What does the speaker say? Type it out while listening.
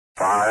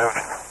5,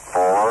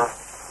 4,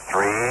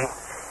 3, 2,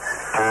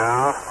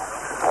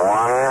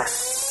 1,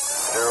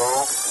 0,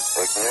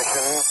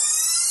 ignition,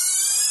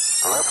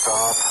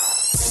 liftoff.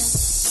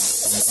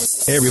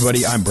 Hey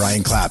everybody, I'm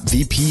Brian Clapp,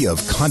 VP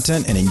of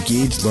Content and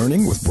Engaged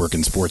Learning with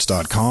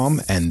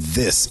workinsports.com, and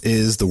this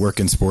is the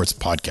Work in Sports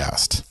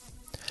podcast.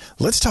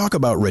 Let's talk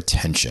about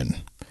retention.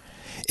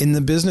 In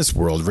the business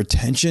world,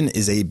 retention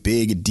is a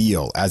big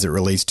deal as it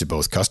relates to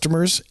both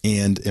customers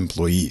and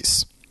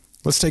employees.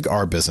 Let's take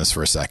our business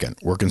for a second,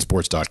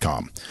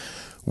 workinsports.com.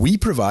 We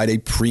provide a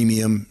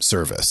premium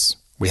service.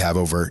 We have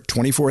over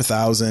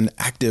 24,000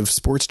 active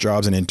sports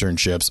jobs and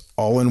internships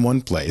all in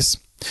one place.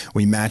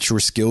 We match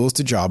your skills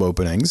to job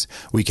openings.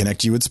 We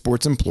connect you with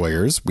sports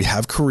employers. We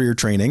have career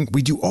training.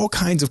 We do all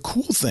kinds of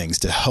cool things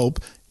to help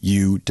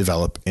you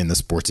develop in the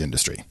sports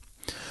industry.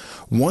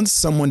 Once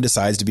someone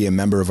decides to be a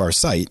member of our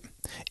site,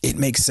 it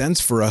makes sense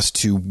for us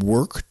to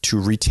work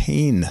to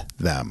retain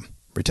them.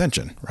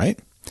 Retention, right?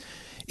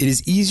 It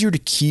is easier to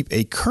keep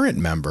a current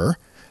member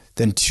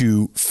than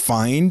to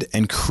find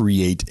and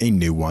create a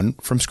new one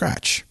from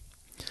scratch.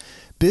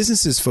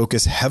 Businesses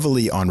focus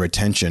heavily on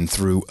retention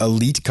through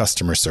elite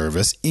customer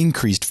service,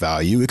 increased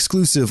value,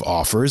 exclusive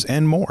offers,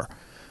 and more.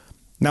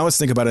 Now let's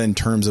think about it in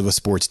terms of a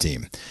sports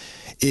team.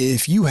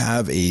 If you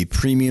have a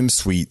premium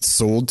suite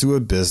sold to a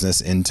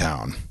business in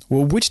town,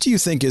 well, which do you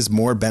think is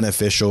more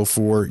beneficial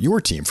for your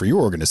team, for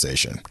your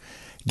organization?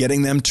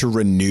 Getting them to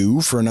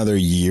renew for another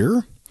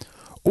year,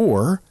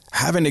 or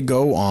having to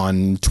go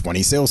on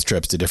 20 sales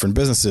trips to different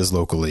businesses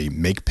locally,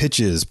 make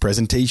pitches,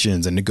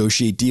 presentations, and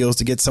negotiate deals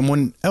to get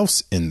someone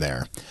else in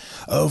there?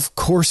 Of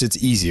course,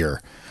 it's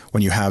easier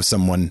when you have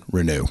someone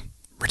renew.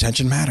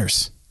 Retention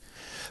matters.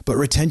 But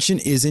retention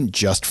isn't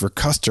just for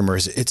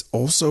customers, it's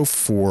also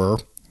for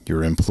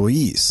your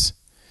employees.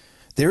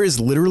 There is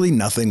literally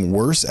nothing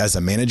worse as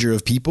a manager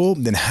of people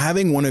than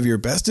having one of your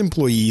best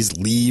employees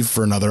leave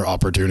for another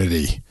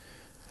opportunity.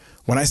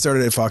 When I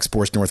started at Fox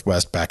Sports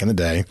Northwest back in the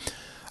day,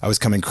 I was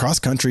coming cross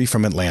country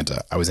from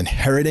Atlanta. I was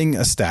inheriting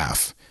a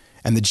staff,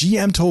 and the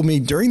GM told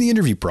me during the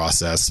interview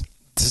process,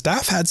 the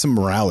staff had some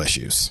morale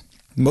issues.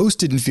 Most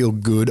didn't feel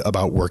good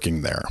about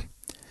working there.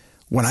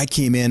 When I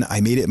came in, I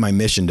made it my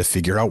mission to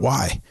figure out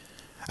why.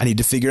 I need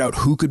to figure out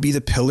who could be the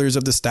pillars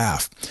of the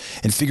staff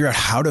and figure out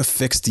how to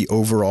fix the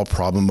overall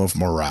problem of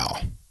morale.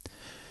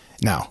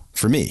 Now,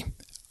 for me,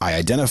 I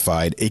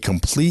identified a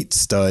complete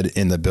stud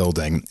in the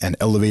building and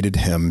elevated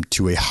him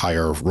to a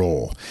higher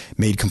role.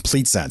 Made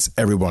complete sense.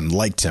 Everyone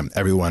liked him.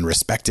 Everyone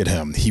respected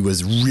him. He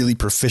was really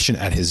proficient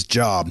at his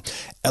job.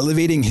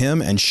 Elevating him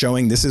and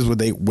showing this is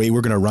the way we're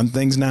going to run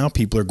things now.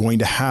 People are going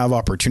to have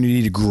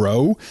opportunity to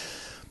grow.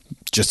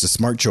 Just a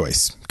smart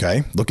choice.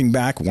 Okay. Looking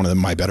back, one of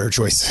my better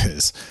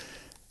choices.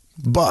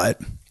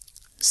 But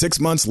 6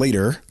 months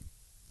later,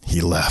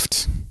 he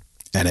left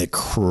and it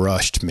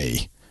crushed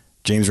me.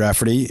 James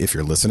Rafferty, if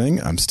you're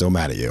listening, I'm still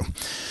mad at you.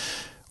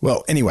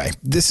 Well, anyway,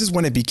 this is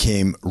when it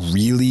became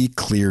really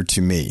clear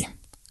to me.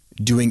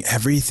 Doing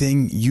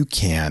everything you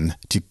can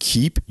to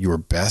keep your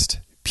best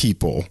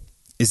people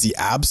is the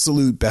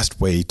absolute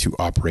best way to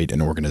operate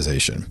an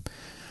organization.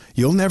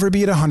 You'll never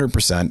be at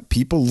 100%.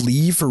 People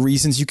leave for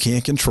reasons you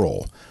can't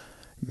control.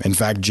 In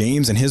fact,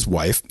 James and his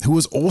wife, who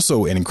was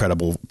also an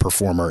incredible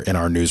performer in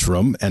our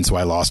newsroom, and so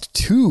I lost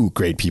two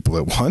great people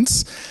at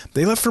once,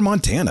 they left for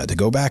Montana to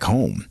go back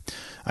home.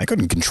 I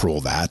couldn't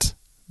control that,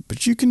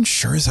 but you can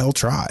sure as hell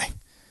try.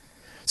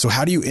 So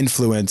how do you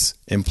influence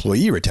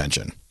employee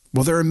retention?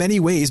 Well, there are many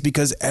ways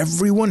because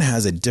everyone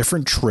has a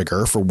different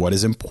trigger for what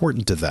is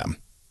important to them.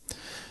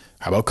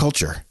 How about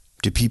culture?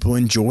 Do people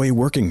enjoy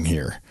working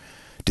here?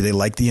 Do they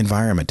like the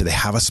environment? Do they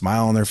have a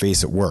smile on their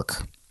face at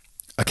work?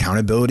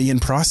 Accountability and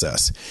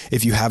process.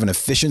 If you have an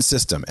efficient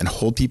system and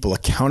hold people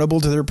accountable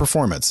to their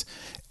performance,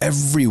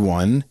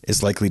 everyone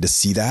is likely to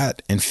see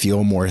that and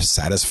feel more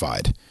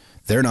satisfied.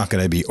 They're not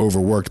going to be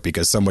overworked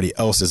because somebody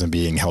else isn't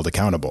being held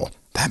accountable.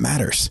 That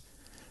matters.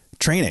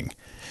 Training.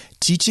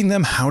 Teaching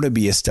them how to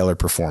be a stellar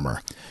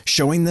performer.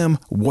 Showing them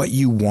what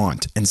you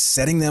want and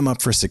setting them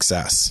up for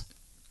success.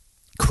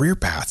 Career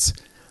paths.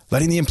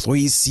 Letting the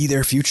employees see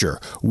their future.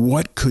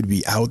 What could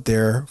be out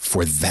there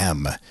for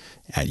them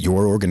at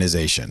your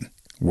organization?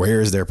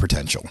 Where is their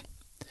potential?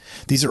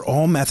 These are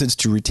all methods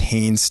to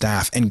retain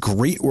staff, and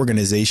great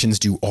organizations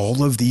do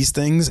all of these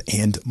things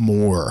and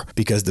more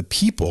because the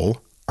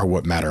people are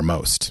what matter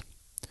most.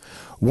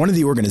 One of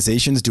the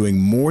organizations doing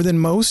more than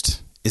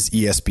most is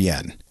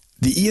ESPN.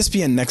 The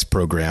ESPN Next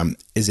program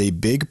is a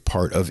big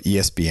part of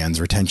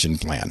ESPN's retention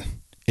plan.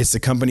 It's the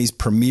company's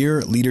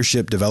premier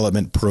leadership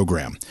development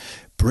program,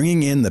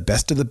 bringing in the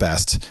best of the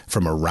best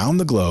from around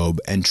the globe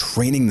and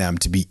training them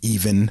to be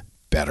even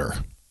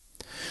better.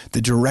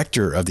 The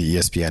director of the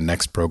ESPN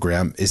Next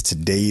program is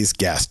today's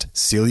guest,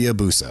 Celia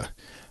Bouza.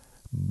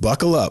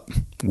 Buckle up.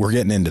 We're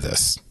getting into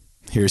this.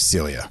 Here's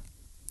Celia.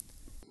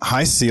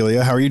 Hi,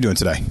 Celia. How are you doing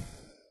today?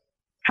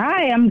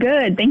 Hi, I'm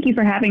good. Thank you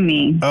for having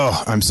me.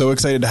 Oh, I'm so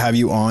excited to have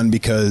you on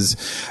because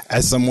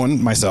as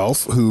someone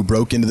myself who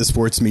broke into the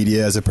sports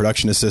media as a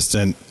production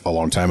assistant a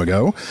long time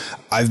ago,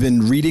 I've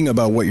been reading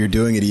about what you're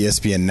doing at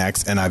ESPN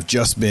Next, and I've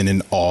just been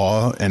in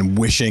awe and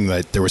wishing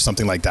that there was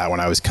something like that when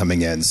I was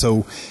coming in.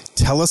 So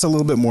tell us a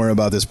little bit more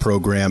about this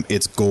program,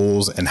 its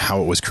goals, and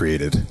how it was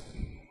created.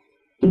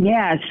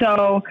 Yeah,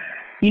 so,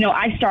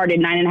 I started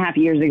 9.5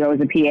 years ago as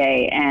a PA,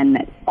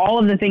 and all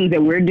of the things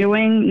that we're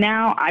doing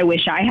now, I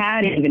wish I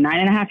had even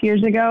 9.5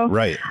 years ago.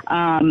 Right.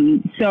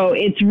 So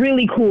it's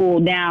really cool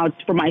now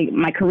for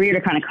my career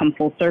to kind of come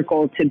full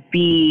circle to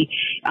be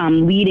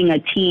leading a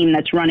team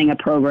that's running a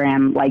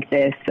program like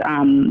this.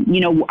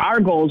 Our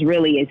goals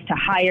really is to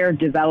hire,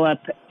 develop,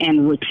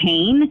 and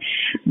retain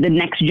the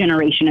next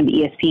generation of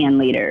ESPN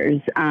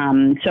leaders.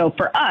 So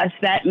for us,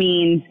 that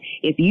means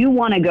if you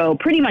want to go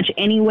pretty much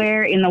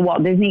anywhere in the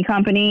Walt Disney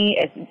Company,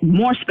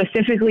 more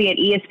specifically at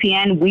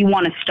ESPN, we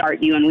want to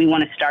start you, and we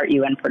want to start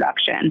you in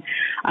production.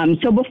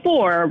 So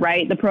before,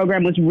 right, the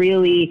program was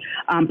really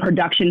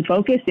production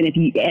focused, and if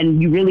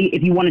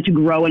you wanted to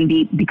grow and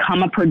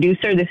become a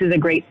producer, this is a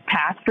great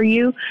path for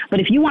you. But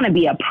if you want to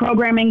be a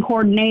programming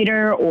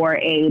coordinator or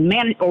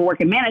or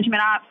work in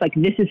management ops, like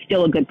this is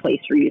still a good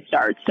place for you to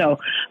start. So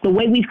the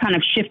way we've kind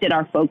of shifted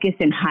our focus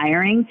in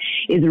hiring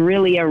is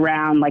really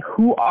around like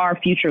who are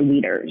future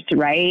leaders,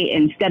 right?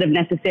 Instead of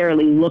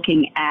necessarily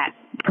looking at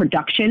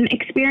production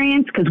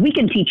experience, because we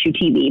can teach you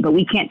TV, but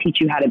we can't teach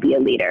you how to be a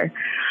leader.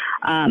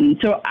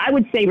 So I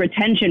would say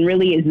retention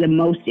really is the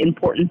most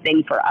important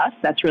thing for us.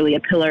 That's really a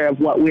pillar of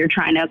what we're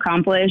trying to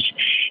accomplish.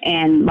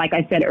 And like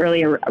I said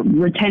earlier,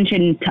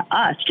 retention to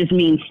us just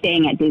means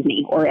staying at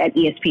Disney or at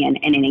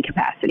ESPN in any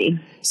capacity.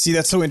 See,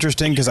 that's so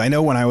interesting because I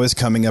know when I was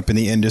coming up in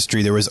the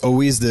industry, there was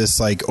always this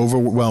like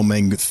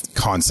overwhelming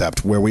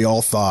concept where we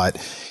all thought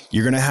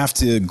you're going to have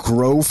to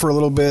grow for a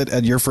little bit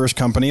at your first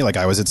company, like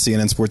I was at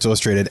CNN Sports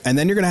Illustrated, and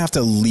then you're going to have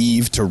to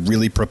leave to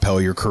really propel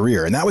your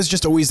career. And that was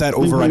just always that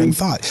overriding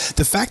thought.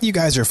 The fact that you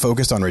guys are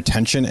focused on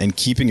retention and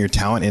keeping your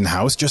talent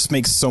in-house just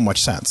makes so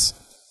much sense.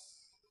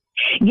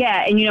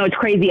 Yeah. And, it's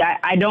crazy.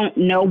 I don't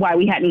know why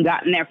we hadn't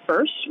gotten there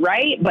first,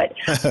 right? But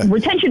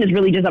retention is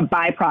really just a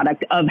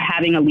byproduct of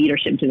having a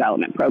leadership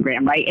development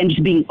program, right? And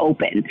just being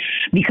open.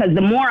 Because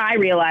the more I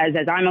realize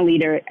as I'm a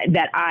leader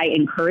that I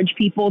encourage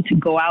people to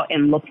go out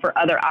and look for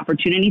other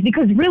opportunities,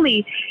 because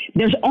really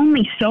there's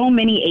only so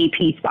many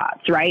AP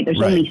spots, right?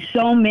 There's only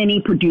so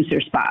many producer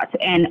spots.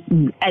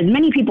 And as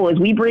many people as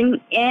we bring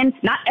in,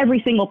 not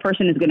every single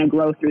person is going to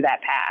grow through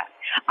that path.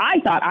 I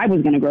thought I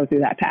was going to grow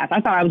through that path.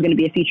 I thought I was going to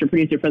be a feature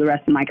producer for the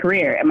rest of my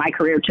career. And my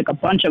career took a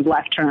bunch of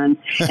left turns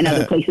in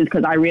other places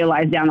because I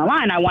realized down the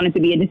line I wanted to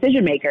be a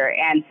decision maker.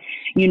 And,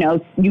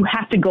 you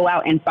have to go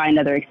out and find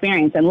other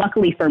experience. And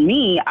luckily for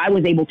me, I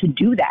was able to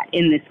do that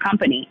in this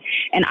company.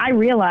 And I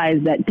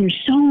realized that there's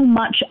so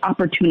much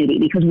opportunity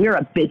because we're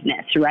a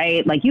business,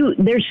 right? Like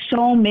there's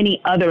so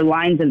many other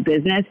lines of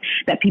business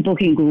that people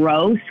can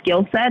grow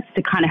skill sets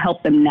to kind of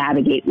help them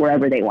navigate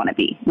wherever they want to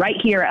be, right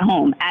here at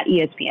home at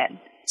ESPN.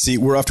 See,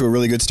 we're off to a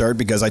really good start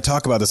because I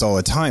talk about this all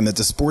the time, that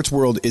the sports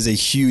world is a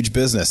huge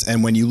business.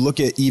 And when you look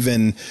at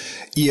even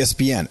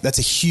ESPN, that's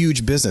a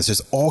huge business.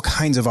 There's all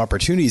kinds of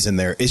opportunities in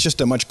there. It's just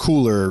a much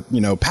cooler,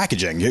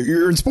 packaging.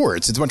 You're in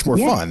sports. It's much more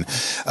fun.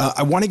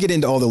 I want to get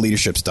into all the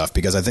leadership stuff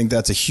because I think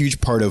that's a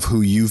huge part of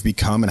who you've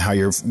become and how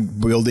you're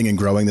building and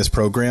growing this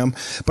program.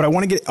 But I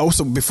want to get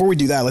also, before we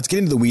do that, let's get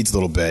into the weeds a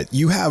little bit.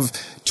 You have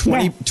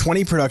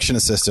 20 production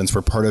assistants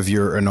were part of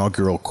your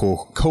inaugural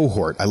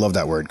cohort. I love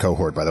that word,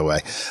 cohort, by the way.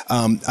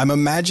 I'm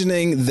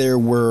imagining there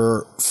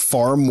were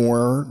far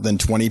more than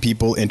 20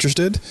 people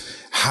interested.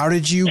 How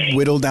did you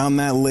whittle down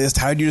that list?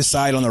 How did you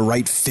decide on the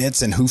right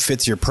fits and who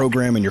fits your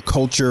program and your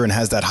culture and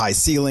has that high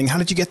ceiling? How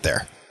did you get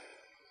there?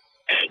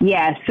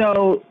 Yeah,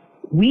 so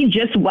we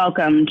just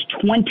welcomed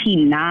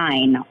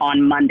 29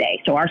 on Monday.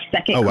 So our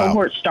second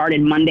cohort started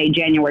Monday,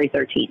 January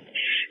 13th.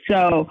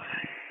 So,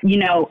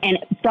 and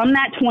from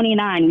that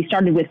 29, we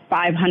started with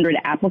 500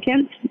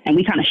 applicants and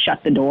we kind of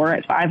shut the door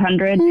at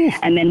 500.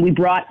 And then we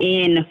brought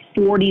in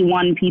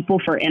 41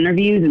 people for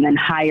interviews and then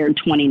hired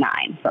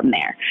 29 from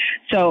there.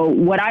 So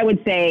what I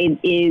would say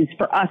is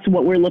for us,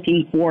 what we're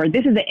looking for,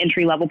 this is an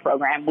entry level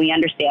program. We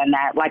understand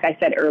that. Like I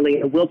said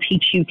earlier, we'll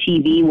teach you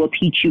TV. We'll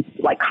teach you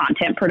like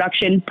content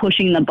production,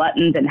 pushing the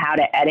buttons and how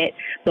to edit.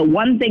 The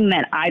one thing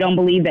that I don't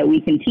believe that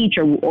we can teach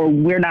or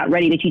we're not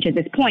ready to teach at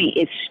this point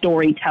is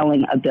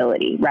storytelling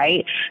ability,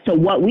 right? So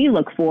what we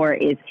look for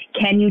is,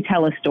 can you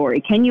tell a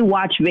story? Can you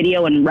watch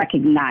video and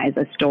recognize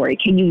a story?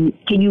 Can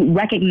you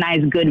recognize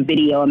good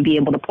video and be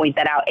able to point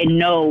that out and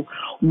know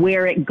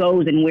where it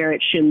goes and where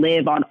it should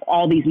live on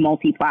all these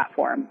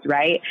multi-platforms,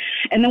 right?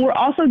 And then we're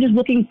also just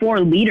looking for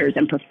leaders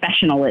and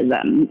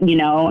professionalism.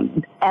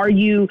 Are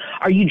you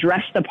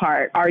dressed the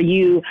part? Are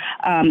you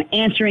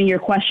answering your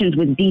questions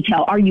with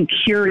detail? Are you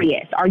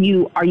curious? Are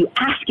you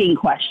asking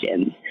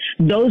questions?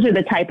 those are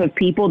the type of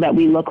people that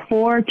we look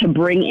for to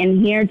bring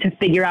in here to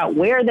figure out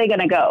where are they going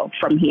to go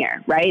from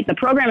here, right? The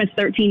program is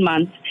 13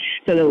 months.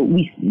 So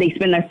they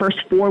spend their first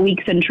 4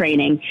 weeks in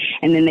training,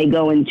 and then they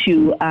go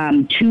into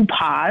 2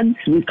 pods.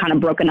 We've kind of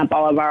broken up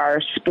all of our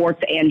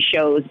sports and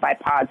shows by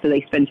pods. So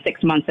they spend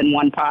 6 months in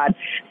one pod,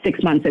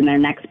 6 months in their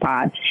next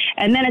pod.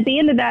 And then at the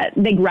end of that,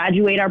 they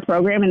graduate our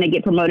program and they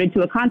get promoted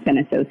to a content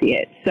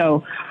associate.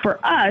 So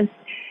for us,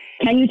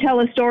 can you tell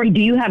a story?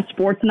 Do you have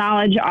sports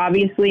knowledge?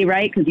 Obviously,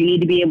 right? Because you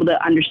need to be able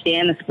to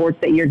understand the sports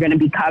that you're going to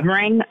be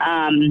covering.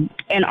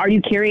 And are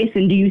you curious,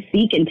 and do you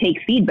seek and take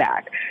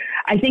feedback?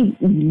 I think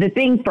the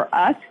thing for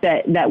us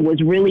that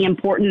was really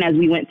important as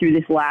we went through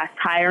this last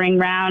hiring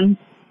round,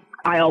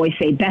 I always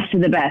say best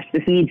of the best.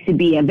 This needs to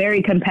be a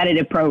very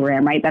competitive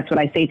program, right? That's what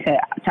I say to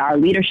our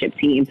leadership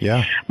team.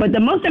 Yeah. But the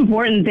most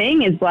important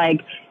thing is,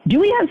 like, do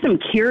we have some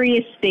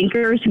curious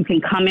thinkers who can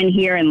come in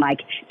here and,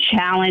 like,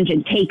 challenge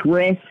and take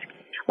risks?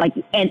 Like,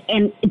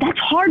 and that's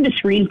hard to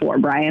screen for,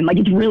 Brian. Like,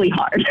 it's really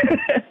hard.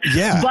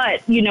 Yeah.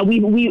 But, you know,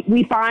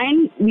 we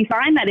find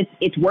that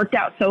it's worked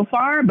out so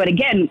far. But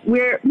again,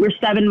 we're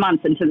 7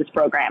 months into this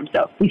program,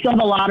 so we still have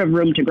a lot of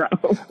room to grow.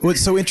 Well,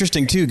 it's so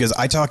interesting too, because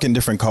I talk in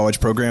different college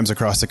programs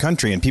across the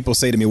country, and people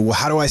say to me, "Well,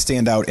 how do I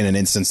stand out in an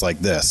instance like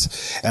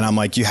this?" And I'm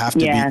like, you have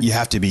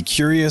to be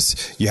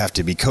curious, you have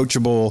to be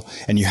coachable,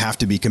 and you have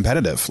to be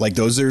competitive. Like,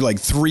 those are like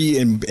 3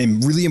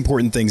 and really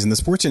important things in the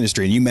sports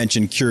industry. And you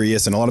mentioned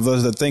curious and a lot of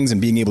those other things, and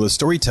being able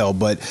to storytell.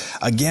 But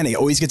again, it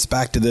always gets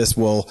back to this,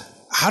 well,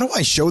 how do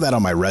I show that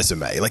on my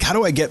resume? Like, how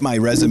do I get my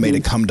resume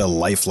to come to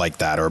life like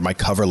that, or my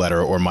cover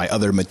letter or my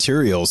other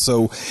materials?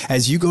 So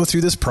as you go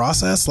through this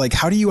process, like,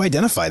 how do you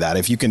identify that?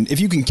 If you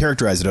can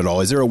characterize it at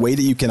all, is there a way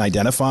that you can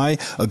identify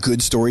a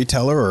good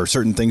storyteller or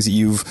certain things that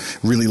you've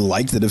really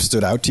liked that have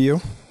stood out to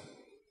you?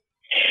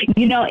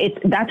 You know,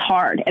 that's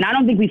hard. And I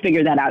don't think we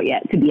figured that out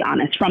yet, to be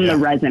honest, from the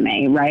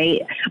resume,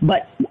 right?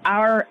 But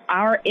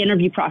our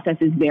interview process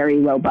is very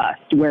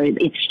robust, where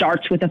it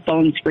starts with a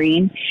phone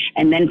screen.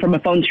 And then from a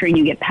phone screen,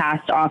 you get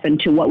passed off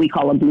into what we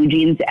call a blue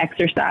jeans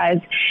exercise.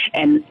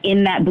 And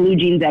in that blue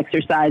jeans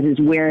exercise is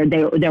where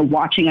they're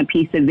watching a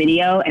piece of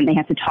video, and they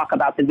have to talk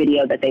about the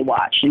video that they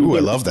watched. And I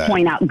love that.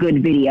 Point out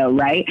good video,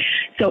 right?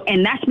 So,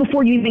 and that's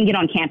before you even get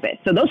on campus.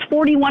 So those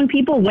 41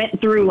 people went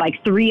through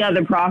like 3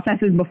 other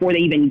processes before they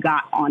even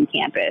got on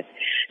campus.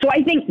 So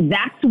I think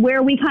that's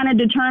where we kind of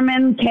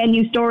determine, can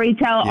you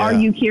storytell? Yeah. Are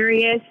you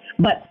curious?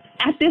 But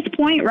at this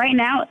point right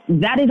now,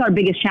 that is our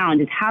biggest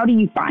challenge, is how do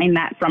you find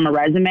that from a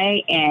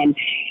resume? And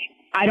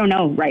I don't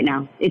know right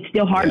now. It's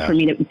still hard for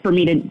me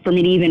to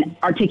even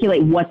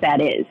articulate what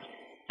that is.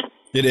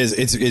 It is.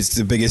 It's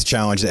the biggest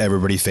challenge that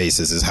everybody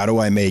faces, is how do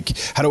I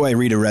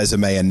read a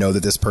resume and know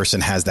that this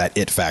person has that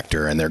it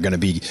factor, and they're going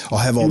to I'll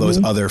have all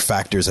those other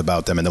factors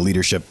about them and the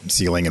leadership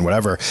ceiling and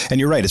whatever. And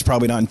you're right. It's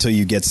probably not until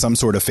you get some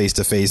sort of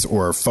face-to-face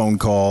or phone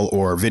call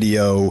or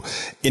video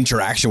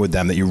interaction with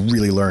them that you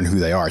really learn who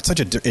they are. It's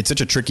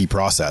such a tricky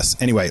process.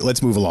 Anyway,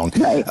 let's move along.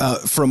 Right.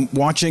 From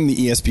watching the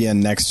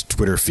ESPN Next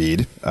Twitter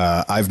feed,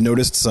 I've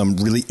noticed some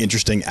really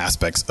interesting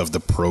aspects of the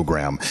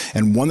program.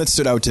 And one that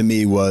stood out to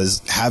me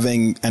was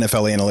having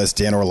NFL analyst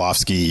Dan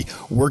Orlovsky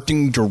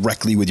working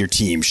directly with your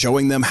team,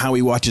 showing them how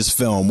he watches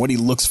film, what he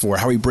looks for,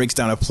 how he breaks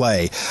down a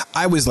play.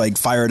 I was like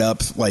fired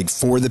up like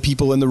for the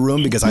people in the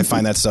room, because I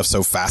find that stuff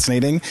so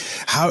fascinating.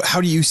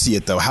 How do you see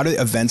it though? How do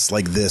events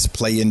like this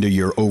play into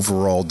your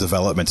overall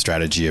development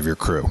strategy of your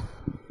crew?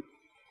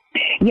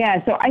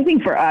 Yeah, so I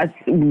think for us,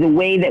 the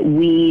way that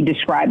we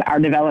describe our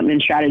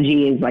development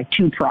strategy is like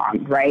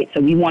 2-pronged, right?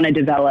 So we want to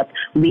develop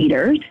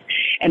leaders,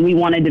 and we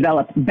want to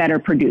develop better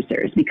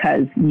producers,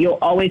 because you'll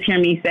always hear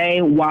me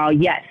say, while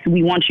yes,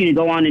 we want you to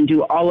go on and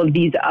do all of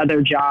these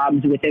other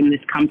jobs within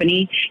this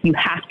company, you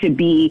have to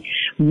be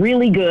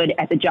really good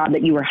at the job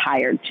that you were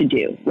hired to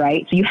do,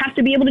 right? So you have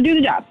to be able to do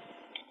the job.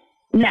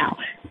 Now,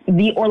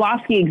 the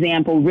Orlovsky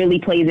example really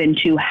plays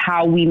into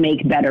how we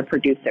make better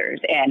producers.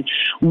 And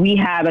we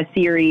have a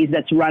series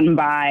that's run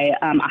by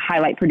a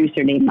highlight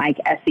producer named Mike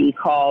Essie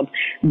called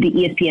the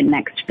ESPN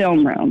Next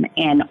Film Room.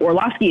 And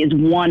Orlovsky is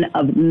one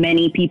of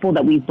many people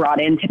that we've brought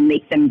in to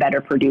make them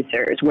better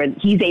producers, where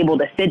he's able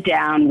to sit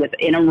down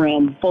in a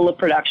room full of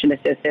production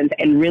assistants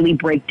and really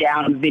break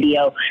down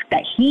video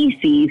that he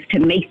sees to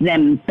make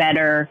them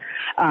better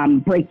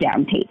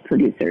breakdown tape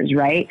producers,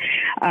 right?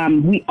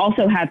 We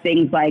also have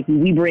things like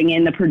we bring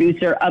in the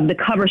producer of the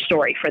cover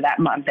story for that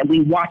month, and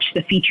we watch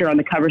the feature on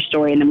the cover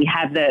story, and then we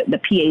have the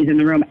PAs in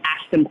the room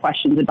ask them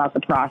questions about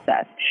the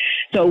process.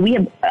 So we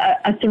have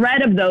a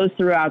thread of those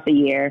throughout the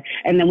year,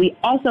 and then we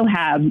also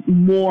have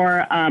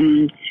more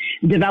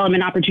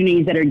development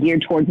opportunities that are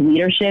geared towards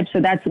leadership. So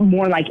that's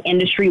more like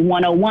Industry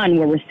 101,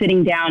 where we're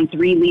sitting down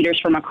 3 leaders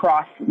from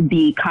across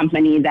the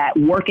company that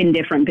work in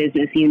different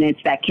business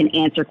units that can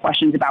answer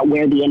questions about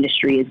where the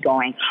industry is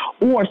going,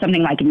 or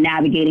something like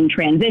navigating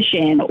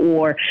transition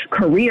or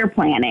career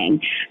planning.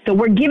 So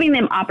we're giving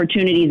them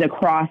opportunities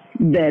across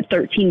the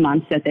 13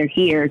 months that they're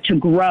here to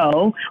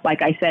grow,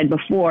 like I said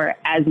before,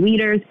 as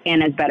leaders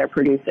and as better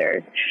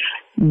producers.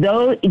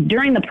 Though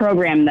during the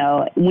program,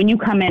 though, when you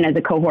come in as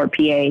a cohort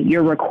PA,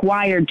 you're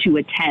required to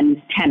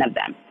attend 10 of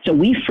them. So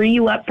we free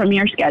you up from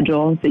your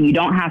schedule, so you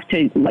don't have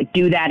to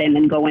do that and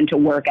then go into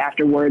work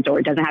afterwards, or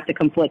it doesn't have to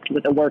conflict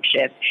with a work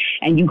shift.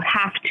 And you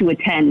have to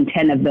attend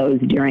 10 of those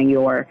during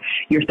your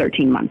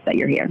 13 months that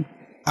you're here.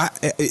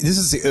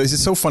 This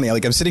is so funny.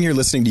 I'm sitting here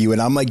listening to you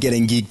and I'm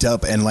getting geeked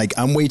up and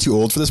I'm way too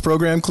old for this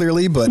program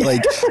clearly, but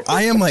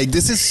I am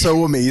this is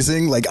so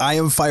amazing. I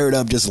am fired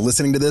up just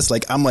listening to this.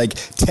 I'm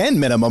 10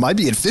 minimum. I'd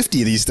be at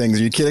 50 of these things.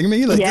 Are you kidding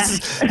me?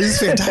 This is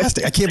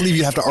fantastic. I can't believe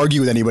you have to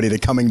argue with anybody to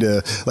coming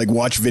to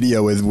watch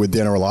video with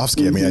Dan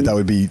Orlovsky. Mm-hmm. I mean, that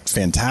would be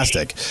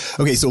fantastic.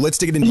 Okay. So let's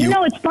dig it into you.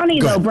 It's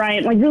funny though,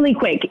 Brian, really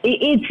quick.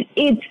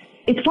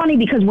 It's funny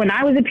because when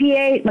I was a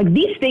PA,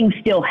 these things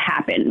still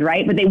happened,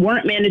 right? But they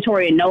weren't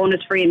mandatory and no one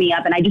was freeing me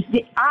up. And I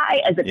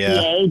as a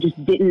PA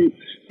just didn't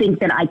think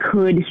that I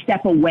could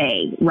step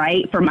away,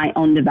 right, for my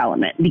own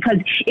development because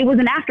it was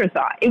an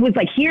afterthought. It was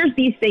here's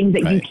these things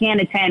that you can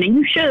attend and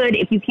you should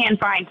if you can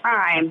find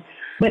time,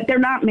 but they're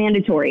not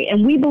mandatory.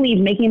 And we believe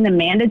making them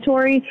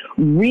mandatory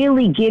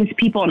really gives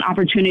people an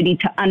opportunity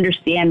to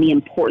understand the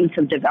importance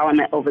of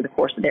development over the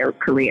course of their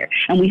career.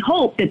 And we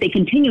hope that they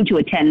continue to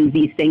attend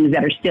these things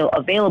that are still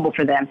available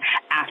for them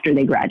after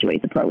they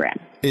graduate the program.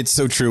 It's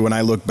so true. When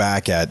I look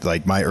back at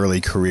my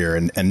early career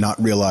and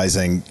not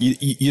realizing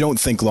you don't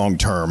think long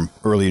term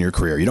early in your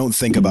career. You don't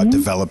think about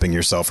developing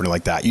yourself or anything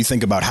like that. You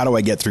think about how do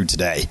I get through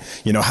today?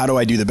 How do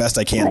I do the best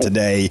I can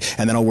today?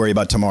 And then I'll worry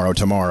about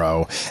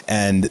tomorrow.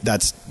 And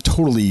that's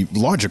totally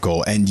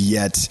logical. And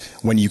yet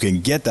when you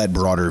can get that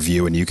broader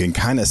view and you can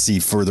kind of see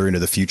further into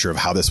the future of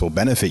how this will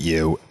benefit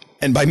you,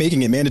 and by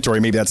making it mandatory,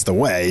 maybe that's the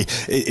way,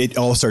 it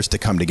all starts to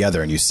come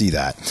together and you see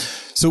that.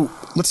 So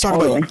let's talk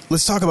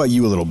about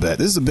you a little bit.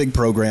 This is a big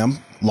program,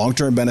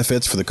 long-term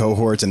benefits for the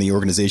cohorts and the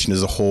organization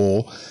as a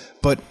whole.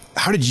 But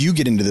how did you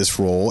get into this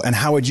role and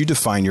how would you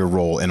define your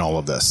role in all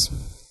of this?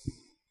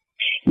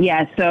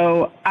 Yeah,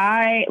 so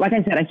like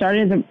I said, I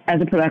started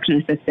as a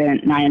production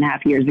assistant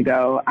 9.5 years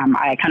ago.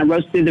 I kind of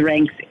rose through the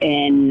ranks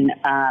in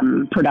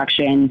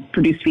production,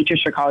 produced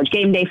features for College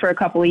Game Day for a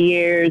couple of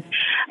years,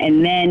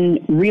 and then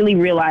really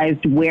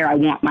realized where I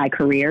want my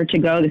career to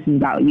go. This is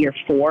about year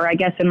 4, I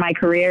guess, in my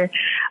career.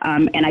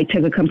 And I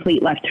took a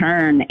complete left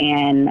turn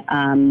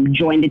and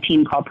joined a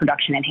team called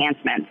Production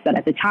Enhancements that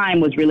at the time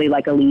was really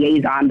like a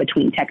liaison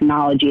between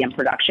technology and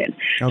production.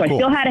 So cool. I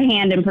still had a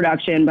hand in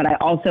production, but I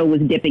also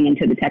was dipping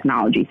into the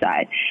technology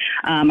side.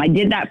 I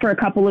did that for a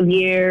couple of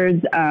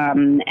years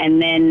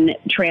and then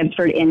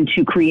transferred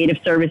into creative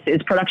services.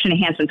 Production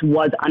Enhancements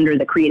was under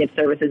the creative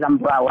services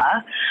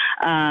umbrella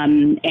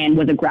and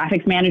was a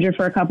graphics manager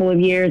for a couple of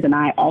years. And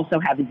I also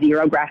have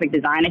 0 graphic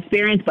design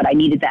experience, but I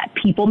needed that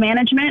people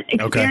management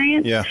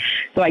experience. Okay. Yeah.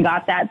 So I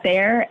got that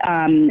there.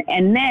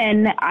 And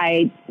then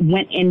I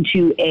went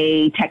into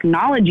a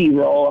technology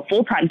role, a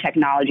full-time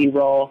technology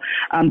role,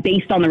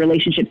 based on the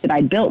relationships that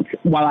I built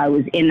while I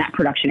was in that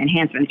production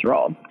enhancements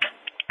role.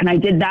 And I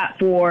did that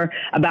for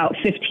about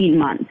 15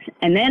 months.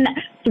 And then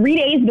 3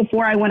 days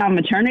before I went on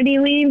maternity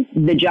leave,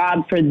 the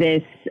job for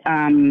this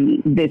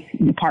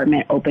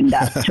department opened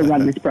up to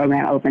run this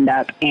program opened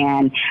up.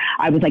 And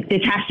I was like,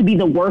 this has to be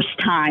the worst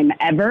time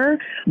ever,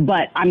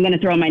 but I'm going to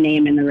throw my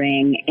name in the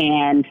ring.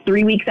 And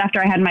 3 weeks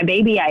after I had my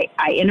baby,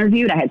 I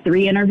interviewed. I had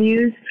 3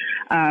 interviews.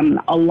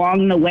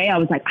 Along the way, I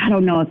was like, I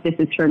don't know if this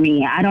is for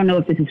me. I don't know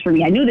if this is for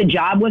me. I knew the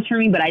job was for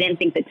me, but I didn't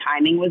think the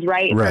timing was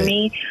right for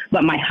me.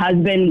 But my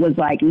husband was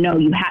like, no,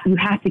 you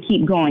have to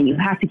keep going. You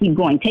have to keep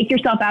going. Take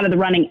yourself out of the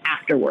running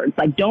afterwards.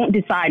 Don't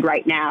decide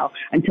right now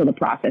until the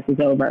process is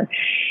over.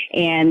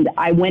 And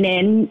I went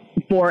in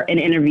for an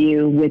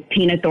interview with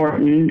Tina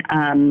Thornton,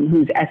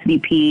 who's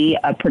SVP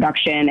of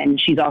production, and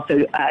she's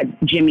also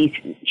Jimmy's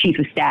chief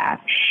of staff.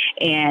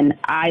 And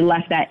I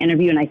left that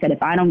interview and I said,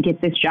 if I don't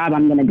get this job,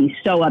 I'm going to be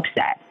so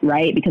upset,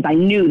 right? Because I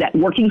knew that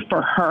working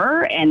for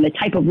her and the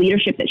type of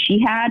leadership that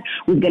she had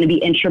was going to be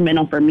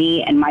instrumental for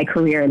me and my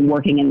career in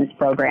working in this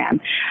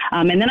program.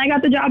 And then I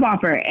got the job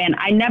offer and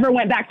I never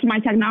went back to my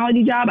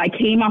technology job. I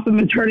came off of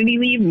maternity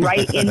leave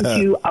right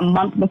into a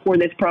month before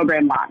this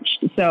program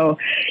launched. So,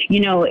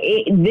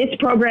 this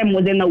program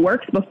was in the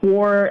works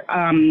before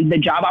the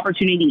job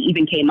opportunity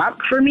even came up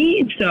for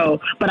me. So,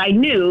 but I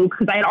knew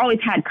because I had always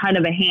had kind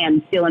of a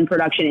hand still in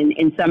production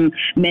in some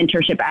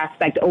mentorship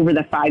aspect over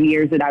the 5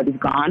 years that I was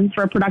gone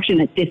for production,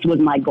 that this was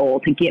my goal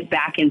to get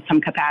back in some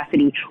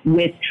capacity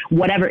with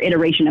whatever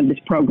iteration of this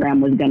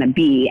program was going to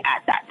be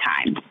at that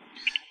time.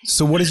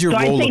 So what does your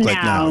role look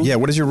like now? Yeah.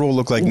 What does your role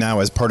look like now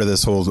as part of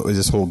this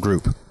whole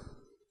group?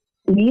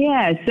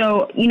 Yeah.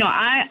 So,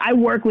 I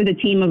work with a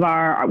team of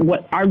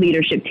our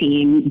leadership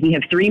team. We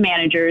have 3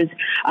 managers,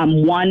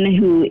 one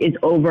who is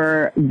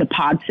over the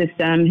pod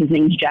system. His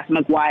name is Jeff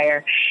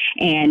McGuire,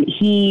 and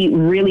he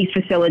really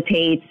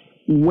facilitates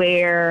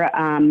where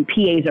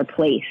PAs are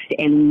placed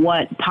and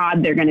what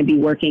pod they're going to be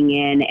working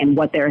in and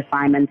what their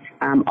assignments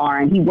are.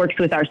 And he works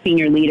with our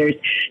senior leaders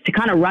to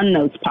kind of run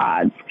those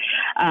pods.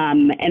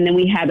 And then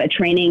we have a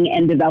training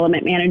and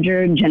development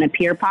manager, Jenna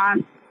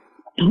Pierpont,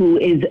 who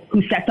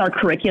sets our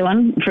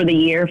curriculum for the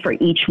year for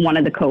each one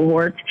of the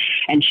cohorts.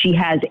 And she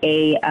has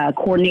a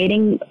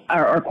training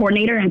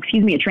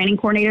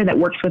coordinator that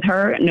works with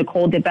her,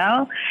 Nicole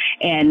DeBell.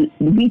 And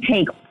we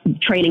take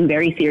training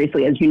very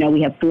seriously. As you know,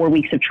 we have 4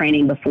 weeks of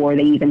training before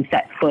they even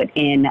set foot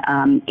in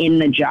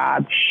the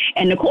job.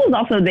 And Nicole is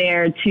also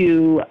there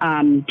to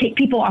take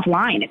people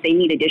offline if they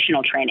need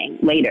additional training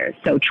later.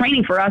 So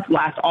training for us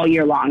lasts all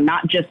year long,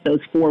 not just those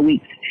 4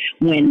 weeks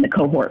when the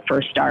cohort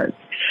first starts.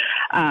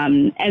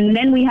 And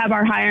then we have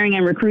our hiring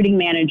and recruiting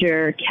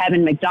manager,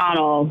 Kevin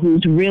McDonald,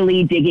 who's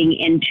really digging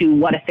into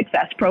what a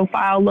success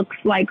profile looks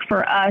like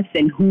for us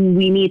and who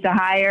we need to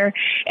hire,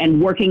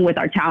 and working with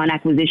our talent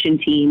acquisition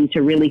team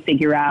to really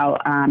figure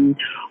out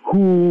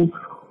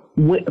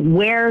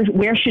where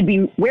should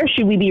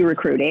we be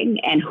recruiting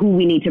and who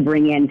we need to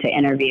bring in to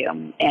interview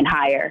and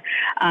hire.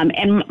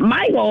 And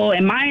my goal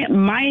and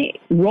my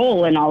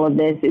role in all of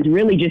this is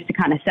really just to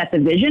kind of set the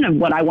vision of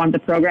what I want the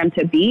program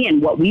to be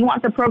and what we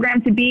want the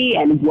program to be,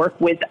 and work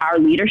with our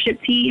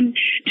leadership team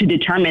to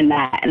determine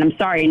that. And I'm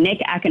sorry, Nick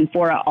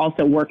Akinfora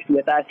also works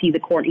with us. He's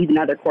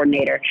another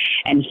coordinator,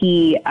 and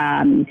he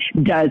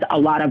does a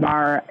lot of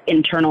our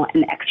internal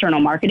and external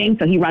marketing.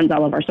 So he runs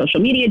all of our social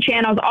media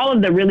channels. All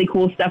of the really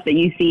cool stuff that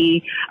you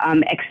see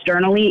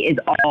externally is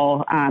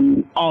all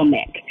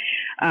Nick.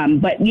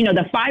 But,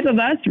 the 5 of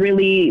us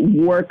really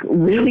work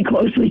really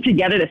closely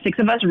together. The 6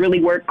 of us really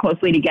work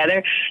closely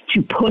together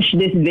to push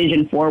this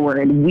vision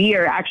forward. We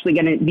are actually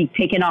going to be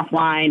taken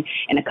offline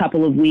in a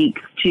couple of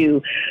weeks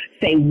to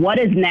say, what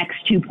does Next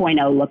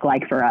 2.0 look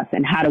like for us,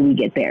 and how do we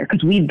get there?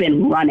 Because we've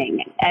been running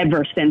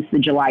ever since the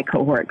July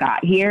cohort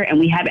got here, and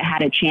we haven't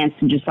had a chance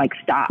to just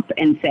stop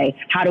and say,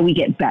 how do we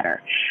get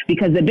better?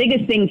 Because the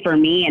biggest thing for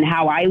me and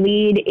how I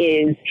lead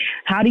is,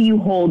 how do you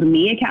hold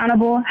me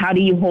accountable? How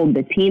do you hold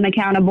the team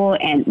accountable?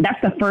 And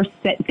that's the first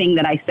thing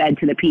that I said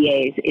to the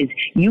PAs is,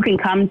 you can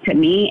come to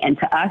me and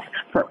to us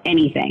for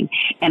anything.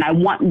 And I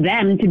want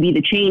them to be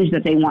the change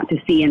that they want to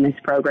see in this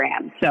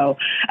program. So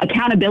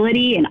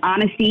accountability and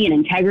honesty and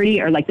integrity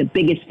are the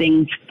biggest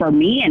things for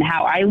me and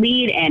how I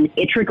lead. And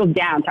it trickles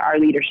down to our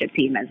leadership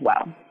team as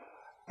well.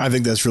 I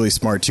think that's really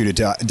smart too,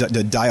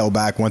 to dial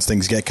back once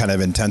things get kind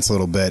of intense a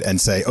little bit and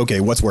say,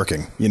 okay, what's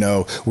working?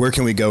 Where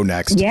can we go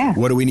next? Yeah.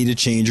 What do we need to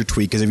change or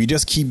tweak? Because if you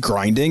just keep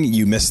grinding,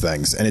 you miss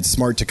things. And it's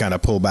smart to kind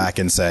of pull back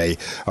and say,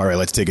 all right,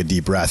 let's take a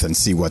deep breath and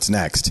see what's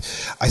next.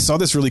 I saw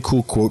this really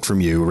cool quote from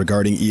you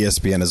regarding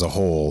ESPN as a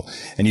whole.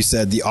 And you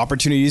said, the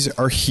opportunities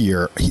are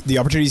here. The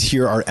opportunities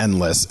here are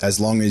endless as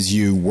long as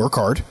you work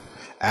hard,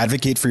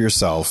 advocate for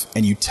yourself,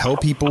 and you tell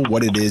people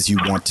what it is you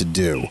want to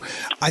do.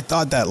 I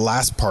thought that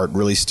last part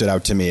really stood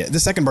out to me. The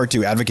second part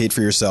too, advocate for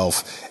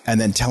yourself, and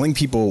then telling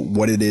people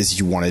what it is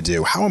you want to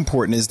do. How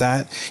important is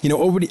that?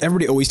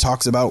 Everybody always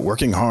talks about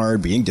working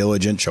hard, being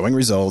diligent, showing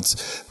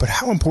results, but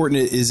how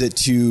important is it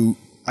to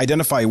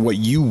identify what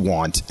you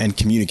want and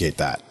communicate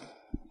that?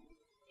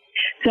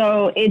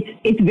 So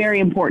it's very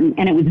important,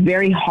 and it was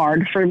very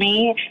hard for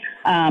me.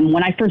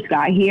 When I first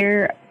got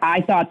here,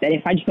 I thought that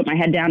if I just put my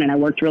head down and I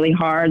worked really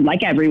hard,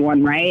 like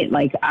everyone, right?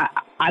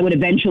 I would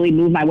eventually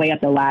move my way up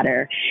the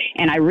ladder.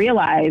 And I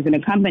realized in a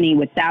company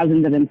with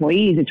thousands of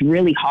employees, it's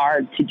really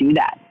hard to do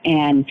that.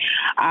 And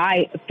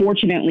I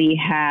fortunately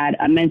had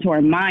a mentor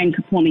of mine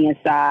pull me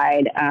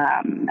aside,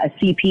 a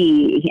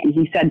CP, and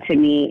he said to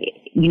me,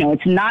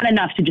 it's not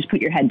enough to just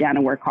put your head down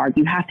and work hard.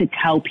 You have to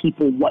tell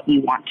people what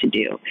you want to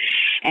do.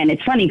 And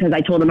it's funny because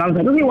I told him, I was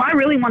like, okay, well, I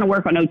really want to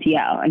work on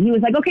OTL. And he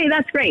was like, okay,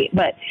 that's great.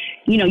 But,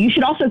 you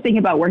should also think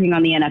about working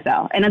on the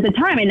NFL. And at the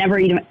time, it never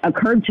even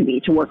occurred to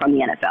me to work on the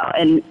NFL.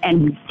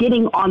 And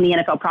getting on the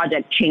NFL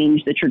project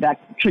changed the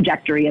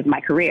trajectory of my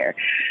career.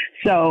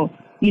 So,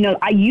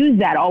 I use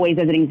that always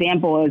as an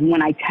example, is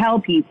when I tell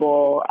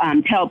people,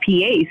 tell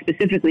PAs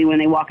specifically when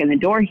they walk in the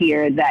door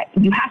here, that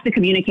you have to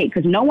communicate,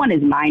 because no one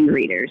is mind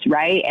readers,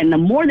 right? And the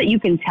more that you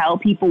can tell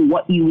people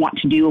what you want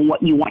to do and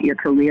what you want your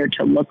career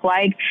to look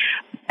like,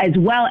 as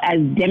well as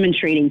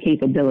demonstrating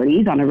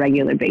capabilities on a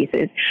regular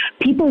basis,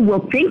 people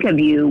will think of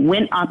you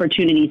when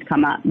opportunities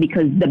come up,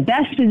 because the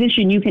best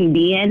position you can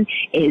be in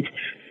is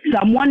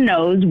someone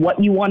knows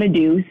what you want to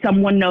do,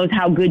 someone knows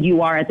how good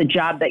you are at the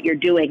job that you're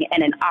doing,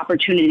 and an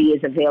opportunity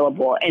is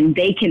available. And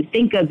they can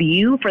think of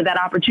you for that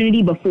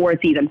opportunity before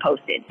it's even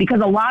posted.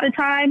 Because a lot of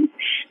times,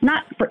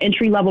 not for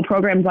entry-level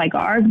programs like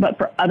ours, but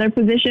for other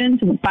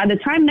positions, by the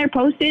time they're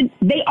posted,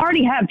 they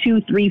already have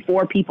 2, 3,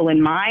 4 people in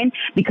mind,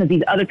 because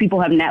these other people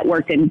have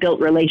networked and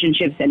built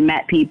relationships and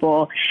met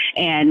people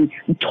and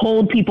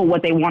told people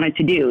what they wanted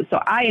to do. So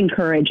I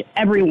encourage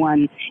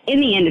everyone in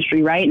the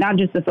industry, right, not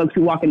just the folks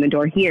who walk in the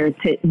door here,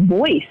 to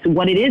voice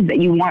what it is that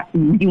you want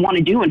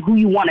to do and who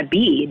you want to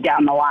be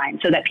down the line,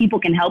 so that people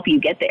can help you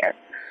get there.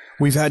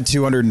 We've had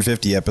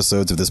 250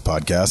 episodes of this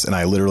podcast, and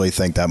I literally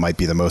think that might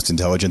be the most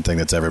intelligent thing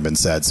that's ever been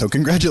said. So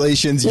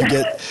congratulations. You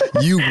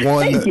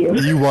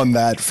won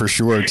that for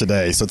sure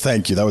today. So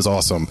thank you. That was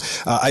awesome.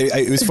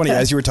 It was funny.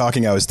 As you were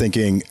talking, I was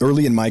thinking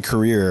early in my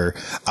career,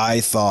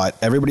 I thought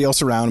everybody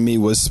else around me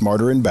was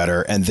smarter and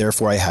better, and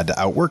therefore I had to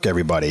outwork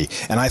everybody.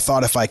 And I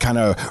thought if I kind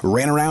of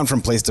ran around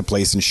from place to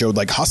place and showed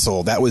like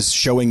hustle, that was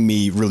showing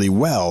me really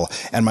well.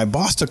 And my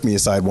boss took me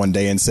aside one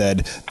day and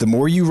said, the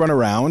more you run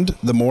around,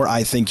 the more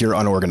I think you're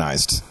unorganized.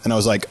 And I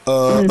was like,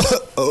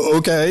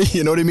 okay,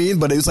 you know what I mean?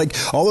 But it was like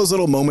all those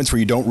little moments where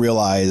you don't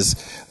realize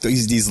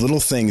these little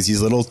things,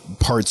 these little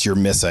parts you're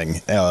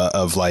missing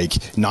of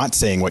like not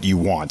saying what you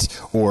want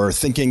or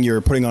thinking you're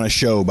putting on a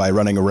show by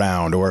running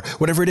around or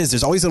whatever it is.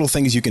 There's always little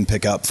things you can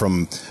pick up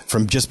from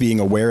just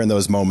being aware in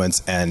those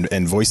moments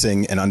and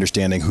voicing and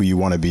understanding who you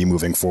want to be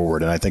moving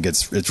forward. And I think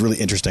it's really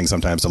interesting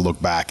sometimes to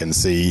look back and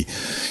see,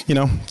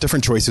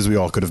 different choices we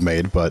all could have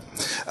made. But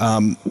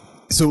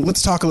so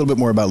let's talk a little bit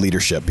more about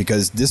leadership,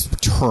 because this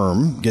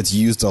term gets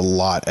used a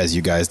lot as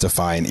you guys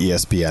define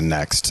ESPN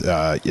Next.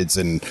 It's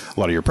in a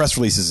lot of your press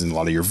releases and a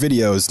lot of your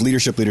videos,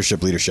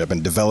 leadership,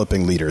 and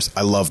developing leaders.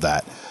 I love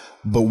that.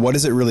 But what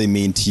does it really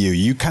mean to you?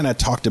 You kind of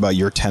talked about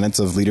your tenets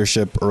of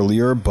leadership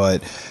earlier,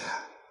 but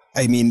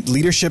I mean,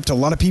 leadership to a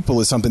lot of people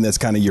is something that's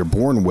kind of you're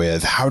born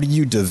with. How do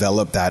you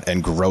develop that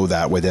and grow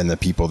that within the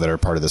people that are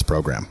part of this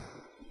program?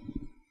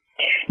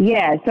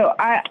 Yeah, so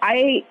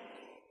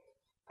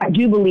I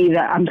do believe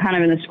that I'm kind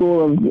of in the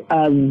school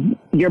of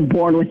you're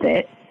born with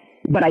it,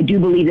 but I do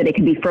believe that it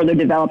can be further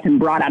developed and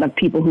brought out of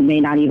people who may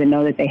not even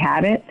know that they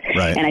have it.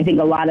 Right. And I think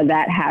a lot of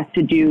that has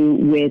to do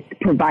with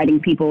providing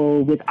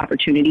people with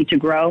opportunity to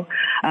grow.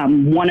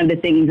 One of the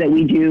things that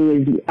we do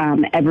is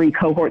every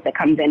cohort that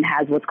comes in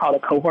has what's called a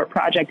cohort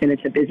project, and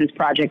it's a business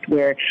project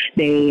where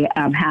they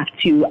have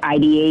to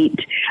ideate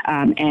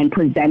and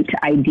present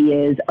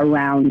ideas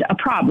around a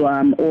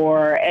problem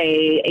or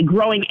a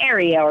growing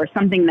area or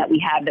something that we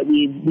have that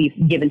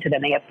we've given to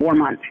them. They have 4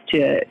 months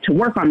to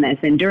work on this.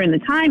 And during the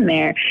time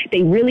there,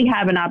 they really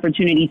have an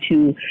opportunity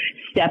to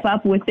step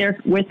up with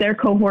their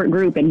cohort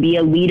group and be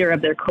a leader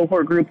of their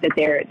cohort group that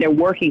they're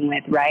working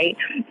with, right?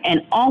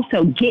 And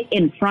also get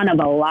in front of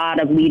a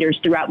lot of leaders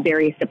throughout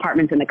various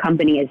departments in the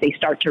company as they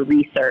start to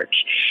research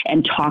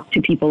and talk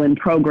to people in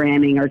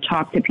programming or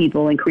talk to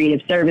people in creative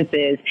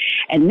services.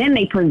 And then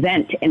they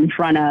present in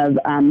front of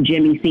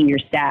Jimmy senior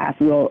staff.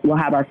 We'll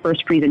have our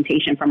first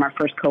presentation from our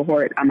first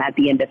cohort at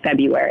the end of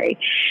February.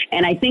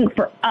 And I think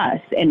for us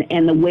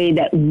and the way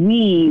that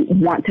we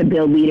want to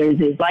build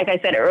leaders is, like I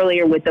said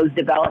earlier, with those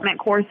development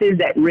courses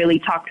that really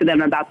talk to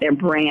them about their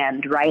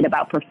brand, right?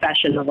 About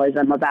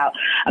professionalism, about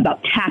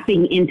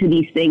tapping into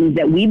these things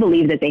that we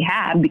believe that they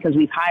have because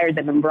we've hired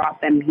them and brought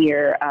them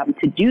here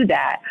to do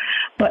that,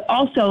 but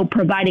also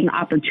providing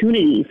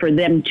opportunity for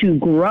them to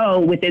grow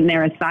within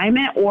their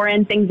assignment or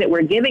in things that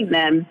we're giving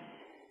them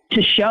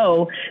to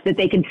show that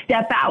they can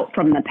step out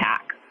from the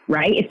pack.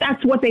 Right? If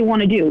that's what they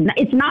want to do.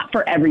 It's not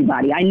for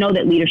everybody. I know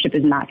that leadership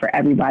is not for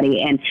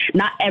everybody, and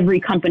not every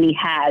company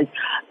has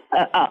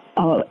a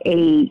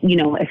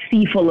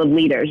sea full of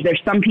leaders.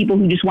 There's some people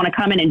who just want to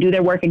come in and do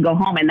their work and go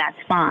home, and that's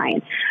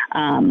fine.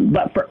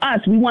 But for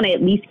us, we want to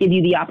at least give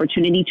you the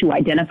opportunity to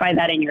identify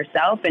that in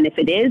yourself. And if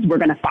it is, we're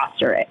going to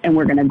foster it and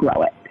we're going to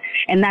grow it.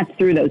 And that's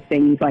through those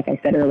things, like I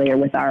said earlier,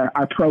 with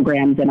our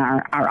programs and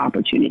our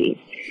opportunities.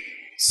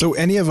 So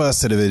any of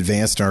us that have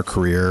advanced in our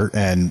career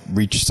and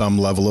reached some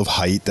level of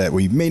height that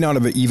we may not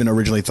have even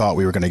originally thought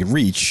we were going to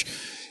reach,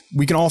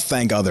 we can all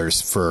thank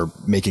others for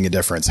making a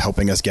difference,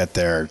 helping us get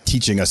there,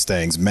 teaching us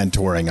things,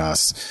 mentoring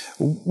us.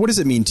 What does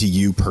it mean to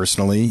you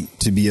personally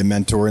to be a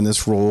mentor in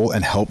this role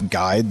and help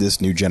guide this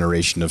new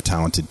generation of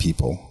talented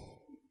people?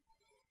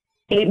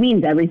 It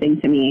means everything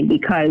to me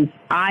because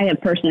I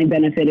have personally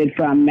benefited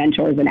from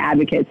mentors and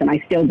advocates, and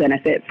I still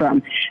benefit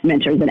from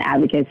mentors and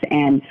advocates.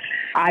 And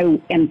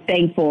I am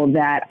thankful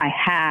that I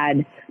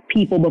had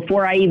people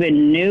before I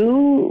even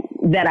knew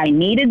that I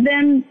needed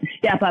them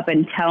step up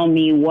and tell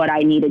me what I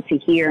needed to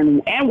hear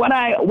and what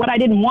I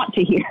didn't want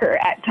to hear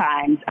at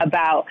times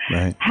about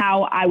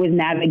how I was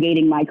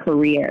navigating my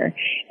career.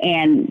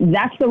 And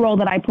that's the role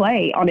that I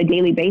play on a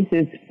daily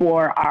basis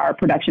for our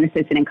production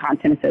assistant and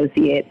content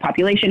associate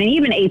population, and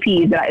even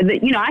APs that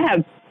I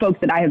have folks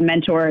that I have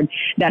mentored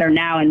that are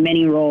now in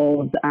many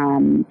roles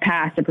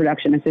past the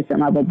production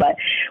assistant level. But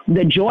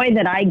the joy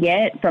that I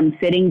get from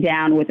sitting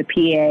down with a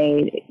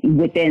PA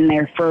within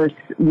their first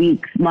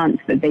weeks,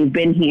 months that they've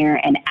been here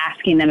and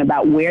asking them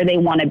about where they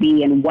want to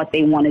be and what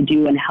they want to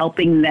do and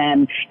helping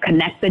them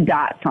connect the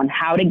dots on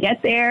how to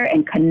get there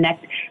and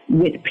connect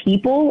with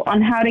people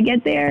on how to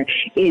get there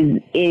is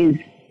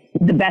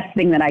the best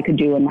thing that I could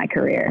do in my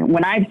career.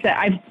 When I've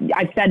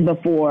said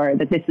before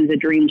that this is a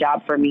dream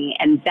job for me,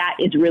 and that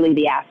is really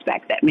the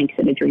aspect that makes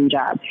it a dream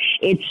job.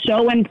 It's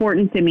so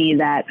important to me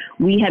that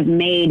we have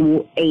made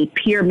a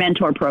peer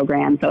mentor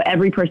program. So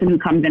every person who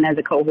comes in as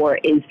a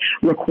cohort is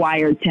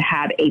required to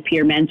have a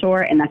peer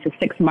mentor, and that's a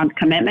 6-month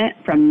commitment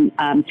from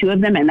 2 of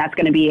them, and that's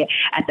going to be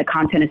at the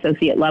content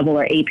associate level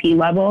or AP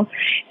level,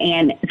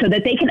 and so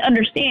that they can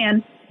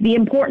understand the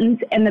importance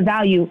and the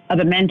value of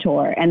a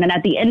mentor. And then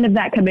at the end of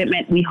that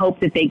commitment, we hope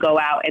that they go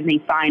out and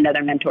they find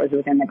other mentors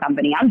within the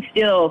company. I'm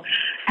still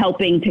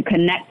helping to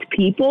connect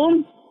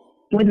people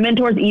with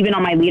mentors, even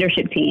on my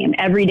leadership team.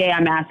 Every day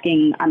I'm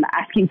asking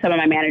some of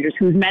my managers,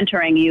 who's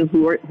mentoring you?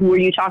 Who are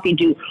you talking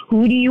to?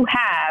 Who do you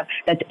have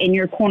that's in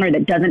your corner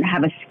that doesn't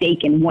have a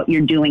stake in what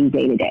you're doing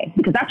day to day?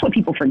 Because that's what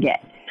people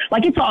forget.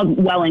 Like, it's all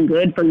well and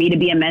good for me to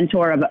be a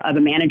mentor of a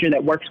manager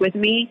that works with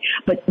me,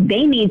 but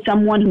they need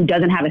someone who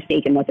doesn't have a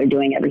stake in what they're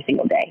doing every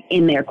single day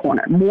in their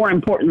corner, more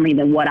importantly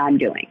than what I'm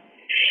doing.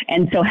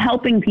 And so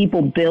helping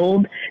people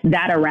build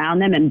that around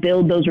them and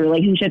build those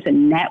relationships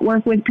and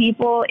network with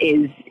people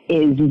is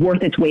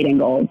worth its weight in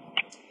gold.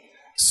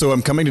 So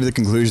I'm coming to the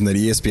conclusion that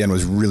ESPN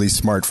was really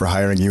smart for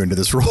hiring you into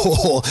this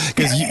role,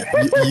 because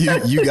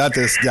you got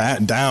this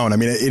down. I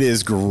mean, it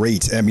is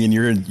great. I mean,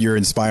 you're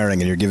inspiring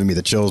and you're giving me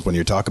the chills when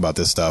you talk about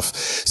this stuff.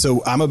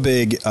 So I'm a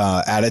big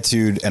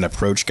attitude and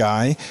approach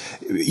guy.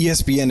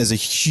 ESPN is a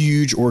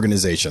huge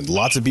organization.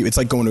 Lots of people. It's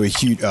like going to a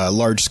huge,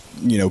 large,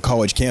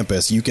 college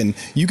campus. You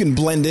can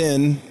blend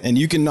in and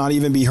you can not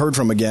even be heard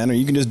from again, or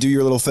you can just do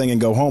your little thing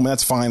and go home.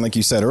 That's fine, like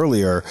you said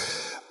earlier.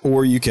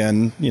 Or you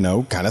can,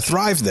 kind of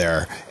thrive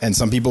there. And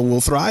some people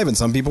will thrive and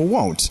some people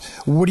won't.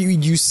 What do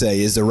you say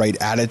is the right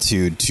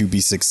attitude to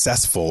be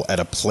successful at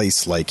a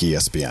place like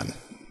ESPN?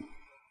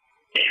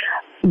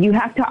 You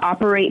have to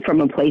operate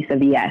from a place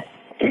of yes.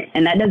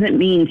 And that doesn't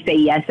mean say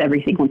yes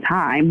every single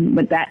time,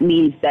 but that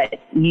means that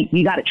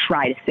you got to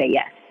try to say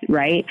yes,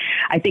 right?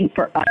 I think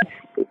for us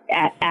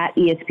at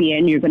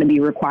ESPN, you're going to be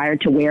required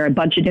to wear a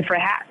bunch of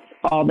different hats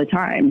all the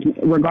time,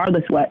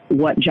 regardless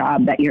what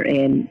job that you're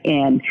in.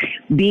 And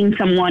being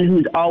someone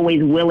who's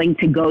always willing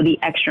to go the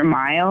extra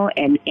mile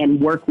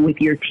and work with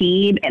your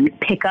team and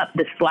pick up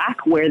the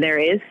slack where there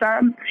is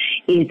some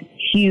is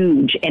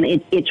huge. And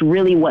it's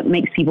really what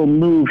makes people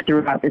move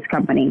throughout this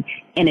company.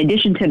 In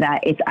addition to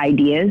that, it's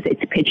ideas,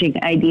 it's pitching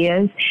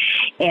ideas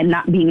and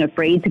not being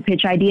afraid to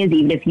pitch ideas.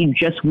 Even if you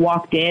just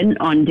walked in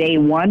on day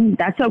one,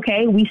 that's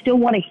okay. We still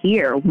want to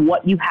hear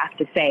what you have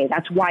to say.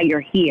 That's why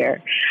you're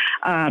here.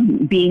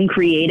 Being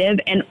creative,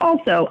 and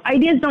also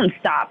ideas don't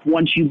stop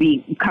once you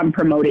become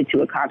promoted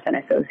to a content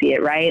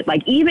associate, right?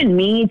 Like, even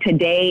me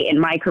today in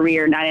my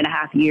career,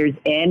 9.5 years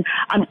in,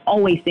 I'm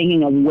always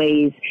thinking of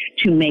ways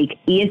to make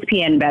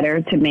ESPN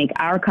better, to make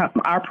our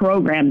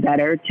program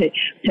better, to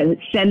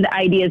send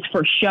ideas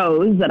for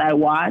shows that I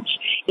watch.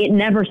 It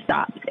never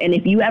stops. And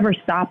if you ever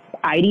stop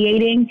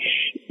ideating,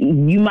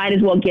 you might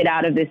as well get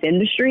out of this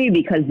industry,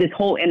 because this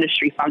whole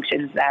industry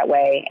functions that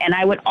way. And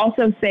I would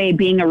also say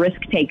being a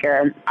risk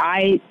taker.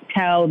 I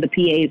tell the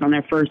PAs on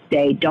their first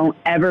day, don't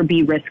ever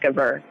be risk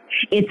averse.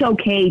 It's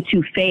okay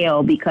to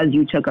fail because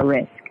you took a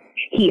risk.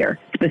 Here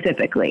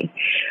specifically,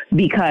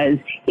 because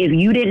if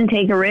you didn't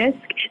take a risk,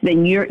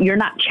 then you're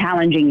not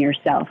challenging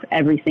yourself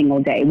every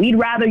single day. We'd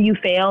rather you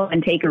fail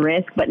and take a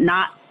risk, but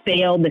not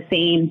fail the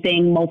same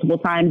thing multiple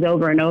times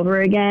over and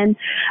over again.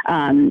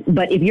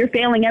 But if you're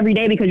failing every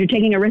day because you're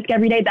taking a risk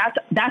every day,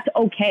 that's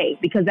okay,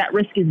 because that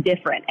risk is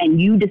different. And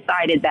you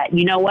decided that,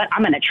 you know what,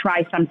 I'm going to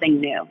try something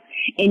new.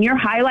 In your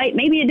highlight,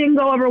 maybe it didn't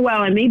go over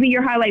well, and maybe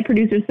your highlight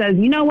producer says,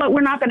 you know what,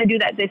 we're not going to do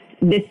that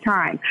this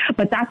time.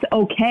 But that's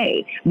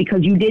okay, because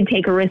you did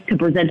take a risk to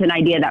present an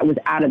idea that was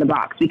out of the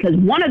box, because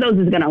one of those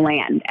is going to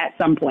land at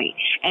some point.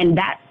 And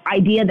that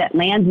idea that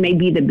lands may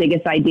be the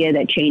biggest idea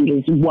that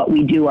changes what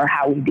we do or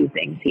how we do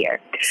things here.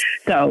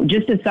 So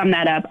just to sum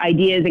that up,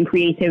 ideas and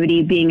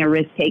creativity, being a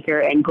risk taker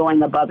and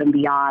going above and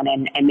beyond,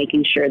 and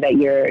making sure that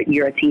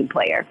you're a team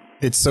player.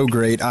 It's so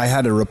great. I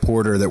had a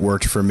reporter that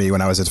worked for me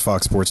when I was at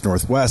Fox Sports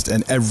Northwest,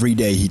 and every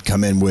day he'd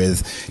come in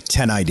with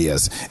 10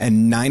 ideas,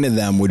 and 9 of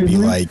them would be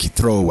like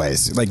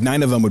throwaways. Like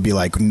 9 of them would be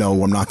like,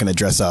 no, I'm not going to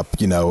dress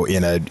up, in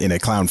a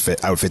clown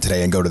outfit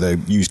today and go to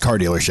the used car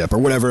dealership or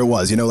whatever it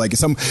was, like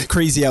some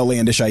crazy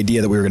outlandish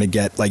idea that we were going to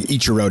get like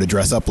Ichiro to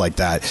dress up like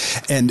that.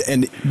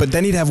 But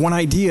then he'd have one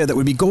idea that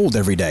would be gold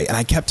every day. And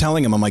I kept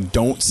telling him, I'm like,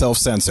 don't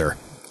self-censor.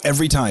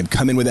 Every time,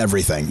 come in with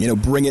everything,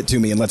 bring it to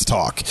me and let's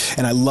talk.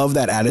 And I love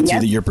that attitude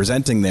that you're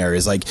presenting there,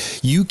 is like,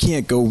 you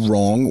can't go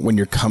wrong when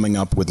you're coming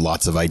up with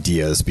lots of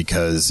ideas,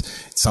 because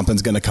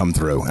something's going to come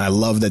through. And I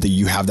love that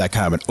you have that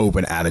kind of an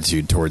open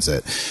attitude towards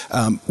it.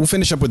 We'll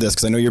finish up with this,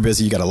 because I know you're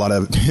busy. You got a lot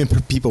of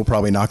people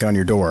probably knocking on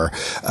your door.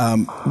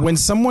 When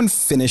someone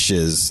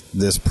finishes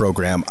this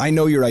program, I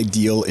know your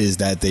ideal is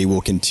that they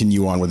will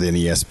continue on within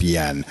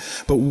ESPN,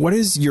 but what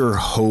is your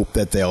hope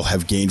that they'll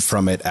have gained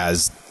from it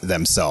as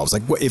themselves?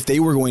 Like, if they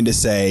were going to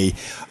say,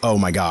 oh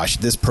my gosh,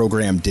 this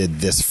program did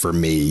this for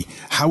me,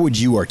 how would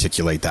you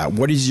articulate that?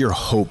 What is your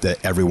hope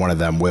that every one of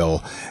them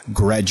will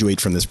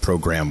graduate from this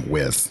program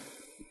with?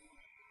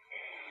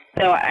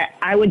 So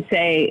I would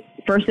say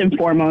first and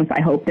foremost,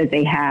 I hope that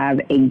they have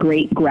a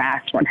great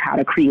grasp on how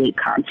to create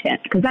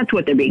content, because that's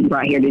what they're being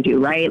brought here to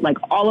do, right? Like,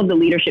 all of the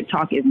leadership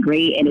talk is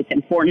great and it's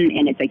important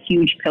and it's a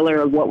huge pillar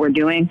of what we're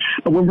doing,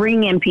 but we're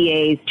bringing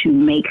MPAs to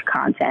make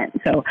content.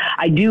 So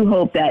I do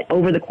hope that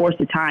over the course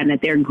of time that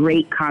they're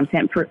great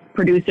content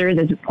producers,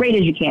 as great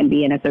as you can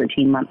be in a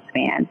 13-month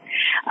span,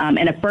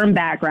 and a firm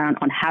background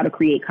on how to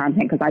create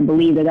content, because I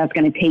believe that that's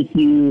going to take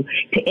you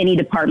to any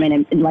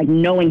department, and like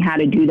knowing how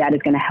to do that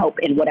is going to help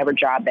in whatever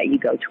job that you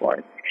go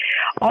towards.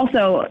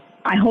 Also,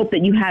 I hope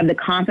that you have the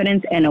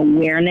confidence and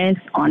awareness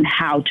on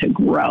how to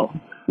grow,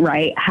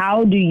 right?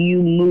 How do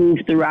you move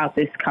throughout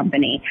this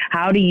company?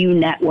 How do you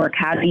network?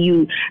 How do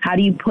you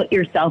put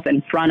yourself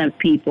in front of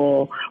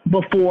people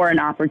before an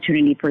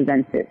opportunity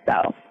presents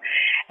itself?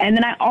 And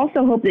then I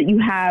also hope that you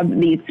have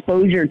the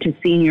exposure to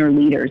senior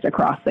leaders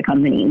across the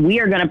company.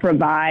 We are going to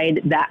provide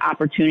that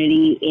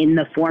opportunity in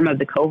the form of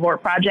the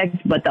cohort project,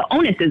 but the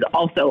onus is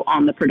also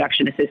on the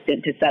production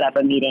assistant to set up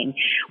a meeting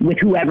with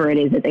whoever it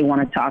is that they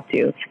want to talk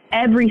to.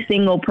 Every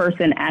single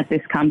person at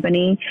this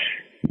company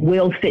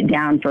will sit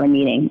down for a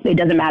meeting. It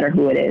doesn't matter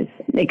who it is.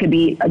 It could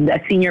be a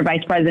senior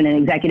vice president,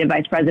 executive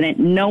vice president.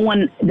 No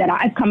one that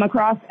I've come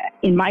across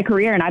in my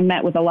career, and I've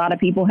met with a lot of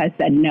people, has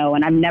said no.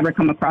 And I've never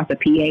come across a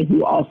PA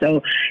who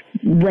also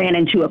ran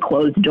into a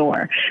closed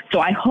door. So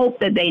I hope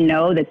that they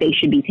know that they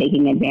should be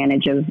taking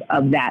advantage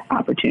of that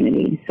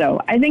opportunity. So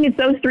I think it's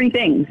those three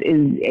things: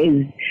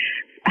 is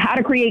how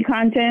to create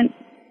content,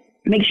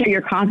 make sure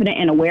you're confident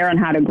and aware on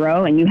how to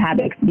grow, and you have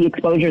the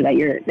exposure that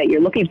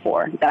you're looking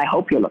for, that I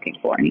hope you're looking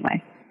for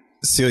anyway.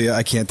 Celia,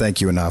 I can't thank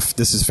you enough.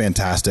 This is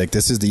fantastic.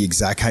 This is the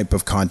exact type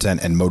of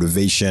content and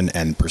motivation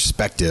and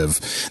perspective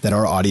that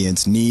our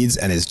audience needs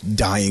and is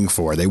dying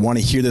for. They want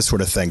to hear this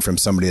sort of thing from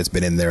somebody that's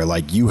been in there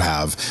like you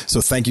have.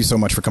 So thank you so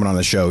much for coming on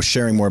the show,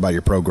 sharing more about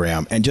your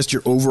program and just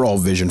your overall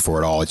vision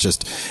for it all.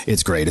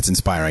 It's great. It's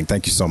inspiring.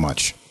 Thank you so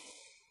much.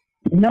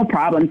 No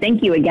problem.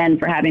 Thank you again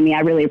for having me.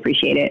 I really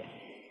appreciate it.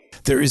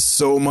 There is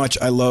so much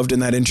I loved in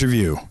that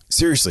interview.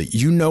 Seriously,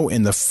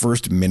 in the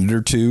first minute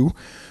or two,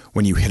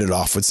 when you hit it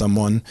off with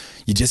someone,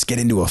 you just get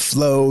into a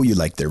flow, you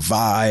like their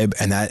vibe,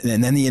 and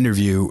then the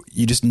interview,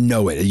 you just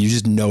know it. You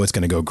just know it's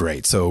going to go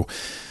great. So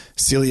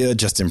Celia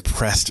just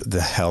impressed the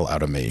hell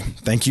out of me.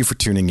 Thank you for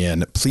tuning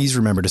in. Please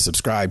remember to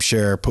subscribe,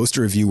 share, post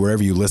a review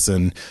wherever you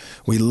listen.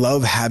 We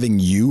love having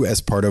you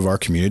as part of our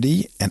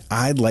community, and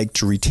I'd like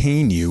to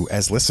retain you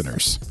as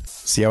listeners.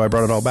 See how I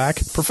brought it all back?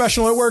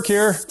 Professional at work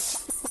here.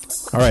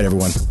 All right,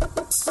 everyone,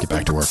 get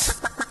back to work.